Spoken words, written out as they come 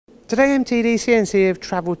Today MTD CNC have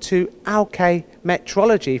travelled to Shickell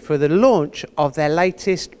Metrology for the launch of their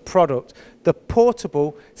latest product, the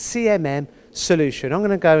portable CMM solution. I'm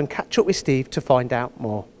going to go and catch up with Steve to find out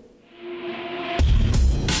more.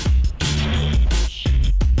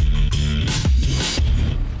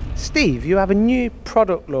 Steve, you have a new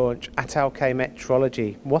product launch at Shickell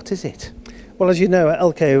Metrology. What is it? Well, as you know, at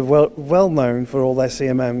LK are well known for all their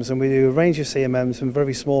CMMs, and we do a range of CMMs from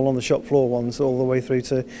very small on the shop floor ones all the way through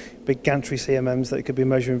to big gantry CMMs that could be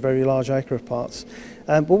measuring very large accurate parts.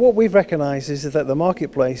 But what we've recognised is that the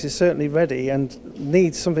marketplace is certainly ready and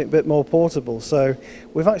needs something a bit more portable. So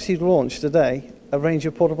we've actually launched today a range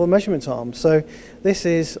of portable measurement arms. So this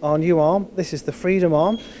is our new arm. This is the Freedom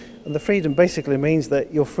arm, and the Freedom basically means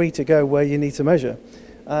that you're free to go where you need to measure.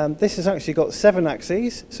 This has actually got 7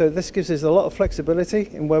 axes, so this gives us a lot of flexibility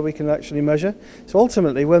in where we can actually measure. So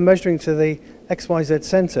ultimately we're measuring to the XYZ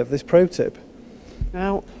centre of this probe tip.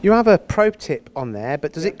 Now, you have a probe tip on there,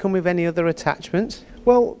 but does it come with any other attachments?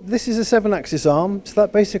 Well, this is a 7-axis arm, so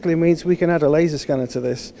that basically means we can add a laser scanner to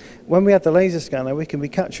this. When we add the laser scanner, we can be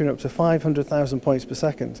capturing up to 500,000 points per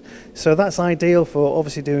second. So that's ideal for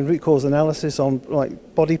obviously doing root cause analysis on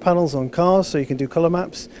like body panels on cars, so you can do colour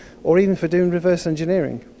maps, or even for doing reverse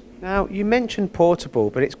engineering. Now, you mentioned portable,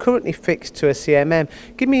 but it's currently fixed to a CMM.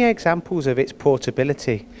 Give me examples of its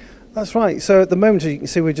portability. That's right. So at the moment, you can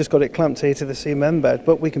see we've just got it clamped here to the CMM bed,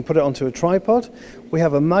 but we can put it onto a tripod. We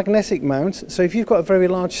have a magnetic mount. So if you've got a very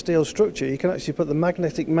large steel structure, you can actually put the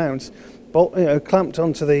magnetic mount clamped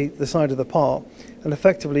onto the side of the part, and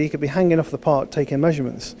effectively you could be hanging off the part taking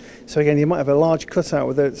measurements. So again, you might have a large cutout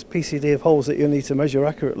with its PCD of holes that you'll need to measure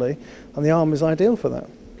accurately, and the arm is ideal for that.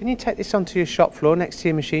 Can you take this onto your shop floor next to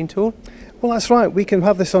your machine tool? Well, that's right. We can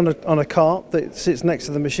have this on a cart that sits next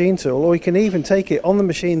to the machine tool, or we can even take it on the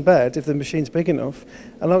machine bed if the machine's big enough,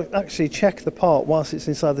 and I'll actually check the part whilst it's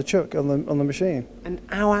inside the chuck on the machine. And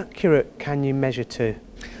how accurate can you measure to?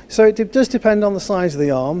 So it does depend on the size of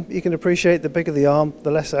the arm. You can appreciate the bigger the arm,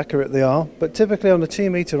 the less accurate they are. But typically on a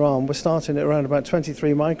 2-metre arm, we're starting at around about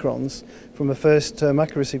 23 microns from a first-term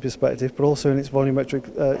accuracy perspective, but also in its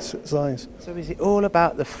volumetric size. So is it all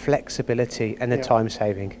about the flexibility and the time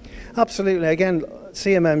saving? Absolutely. Again,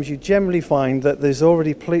 CMMs, you generally find that there's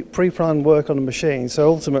already pre-planned work on the machine. So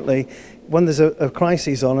ultimately, when there's a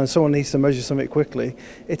crisis on and someone needs to measure something quickly,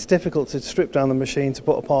 it's difficult to strip down the machine to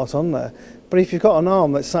put a part on there. But if you've got an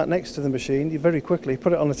arm that's sat next to the machine, you very quickly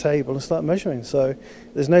put it on a table and start measuring. So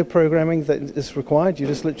there's no programming that is required. You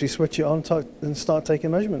just literally switch it on and start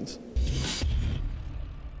taking measurements.